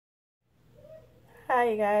Hi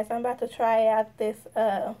you guys, I'm about to try out this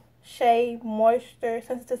Shea Moisture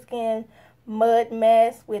Sensitive Skin Mud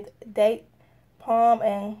Mask with date palm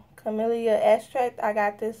and camellia extract. I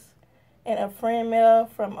got this in a friend mail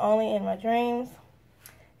from Only in My Dreams.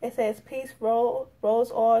 It says Peace Rose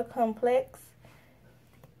Oil Complex.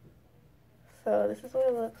 So this is what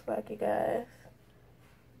it looks like, you guys.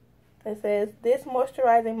 It says this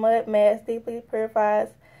moisturizing mud mask deeply purifies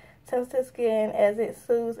sensitive skin as it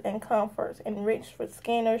soothes and comforts, enriched with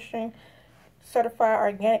skin nourishing certified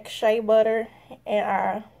organic shea butter and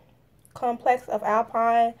our complex of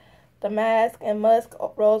alpine, damask, and musk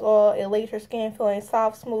rose oil. It leaves your skin feeling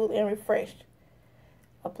soft, smooth, and refreshed.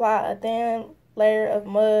 Apply a thin layer of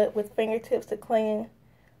mud with fingertips to clean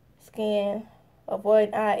skin,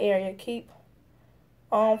 avoid eye area. Keep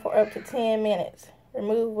on for up to 10 minutes.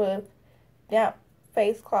 Remove with damp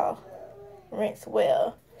face cloth. Rinse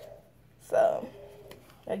well. So,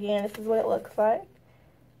 again, this is what it looks like.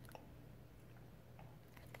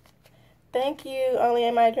 Thank you, Only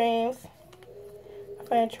in My Dreams. I'm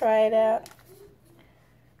going to try it out.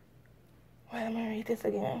 Wait, let me read this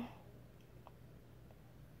again.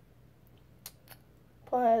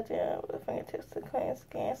 Apply it down with fingertips to clean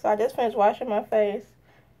skin. So, I just finished washing my face.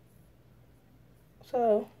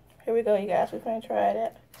 So, here we go, you guys. We're going to try it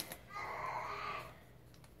out.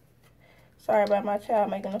 Sorry about my child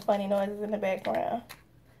making the funny noises in the background.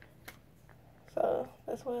 So,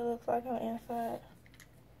 that's what it looks like on the inside.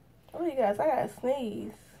 Oh, you guys, I gotta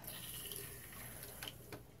sneeze.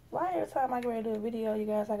 Why every time I get ready to do a video, you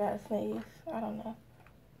guys, I gotta sneeze? I don't know.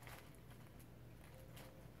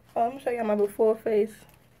 Oh, I'm gonna show you my before face.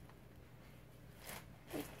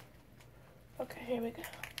 Okay, here we go.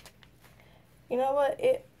 You know what?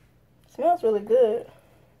 It smells really good.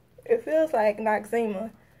 It feels like Noxzema.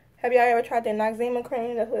 Have y'all ever tried the Noxzema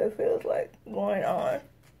cream? That's what it feels like going on.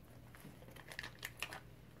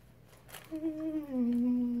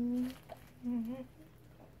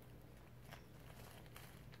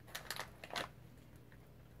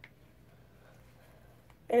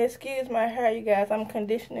 And excuse my hair, you guys. I'm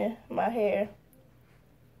conditioning my hair.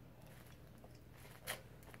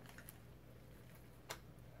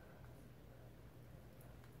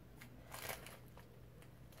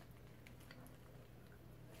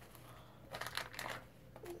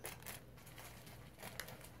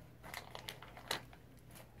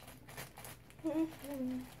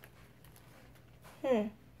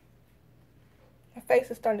 My face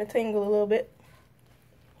is starting to tingle a little bit.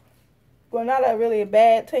 Well, not a really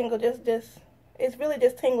bad tingle, just it's really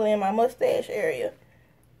just tingling in my mustache area.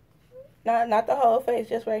 Not the whole face,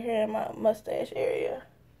 just right here in my mustache area.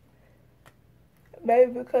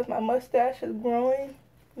 Maybe because my mustache is growing.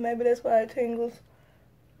 Maybe that's why it tingles.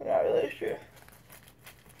 I'm not really sure.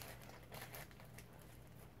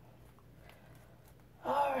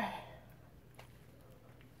 Alright.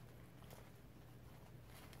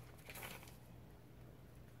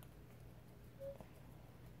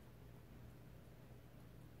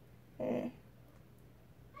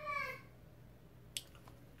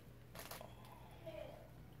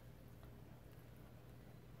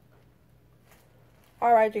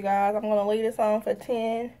 Alright, you guys, I'm going to leave this on for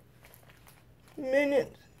 10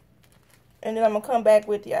 minutes. And then I'm going to come back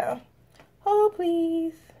with y'all. Oh,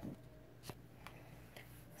 please.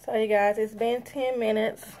 So, you guys, it's been 10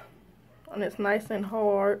 minutes. And it's nice and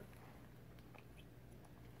hard.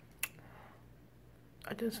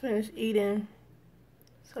 I just finished eating.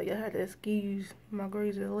 So, y'all had to excuse my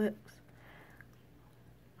greasy lips.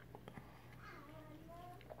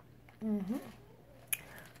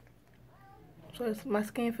 So my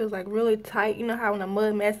skin feels like really tight. You know how when a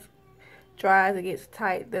mud mask dries, it gets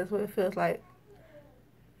tight. That's what it feels like.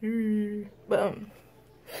 But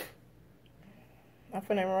I'm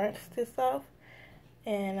finna rinse this off,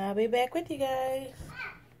 and I'll be back with you guys.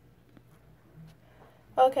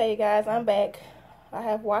 Okay, you guys, I'm back. I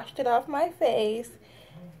have washed it off my face,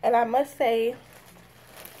 and I must say,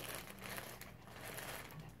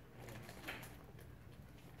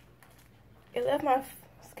 it left my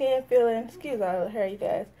skin feeling, excuse all the hair, you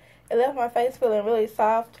guys. It left my face feeling really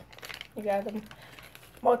soft. You guys, I'm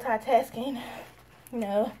multitasking, you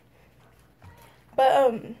know.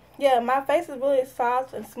 But, yeah, my face is really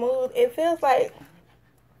soft and smooth. It feels like,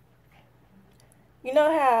 you know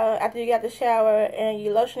how after you get out the shower and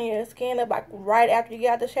you lotion your skin up, like right after you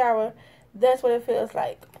get out the shower? That's what it feels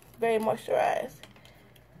like. Very moisturized.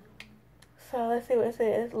 So, let's see what it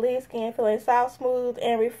says. Leave skin feeling soft, smooth,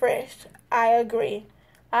 and refreshed. I agree.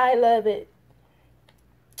 I love it.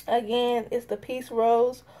 Again, it's the Peace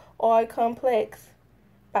Rose Oil Complex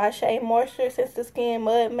by Shea Moisture Sensitive Skin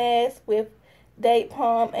Mud Mask with date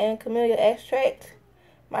palm and camellia extract.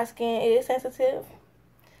 My skin is sensitive.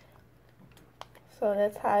 So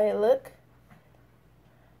that's how it look.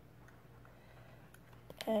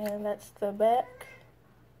 And that's the back.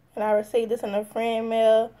 And I received this in a friend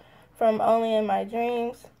mail from Only in My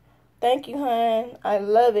Dreams. Thank you, hon. I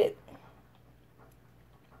love it.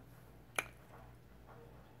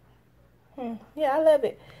 Yeah, I love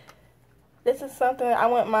it. This is something I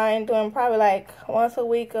wouldn't mind doing probably like once a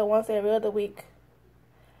week or once every other week.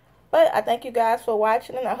 But I thank you guys for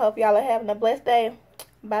watching, and I hope y'all are having a blessed day.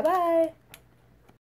 Bye-bye.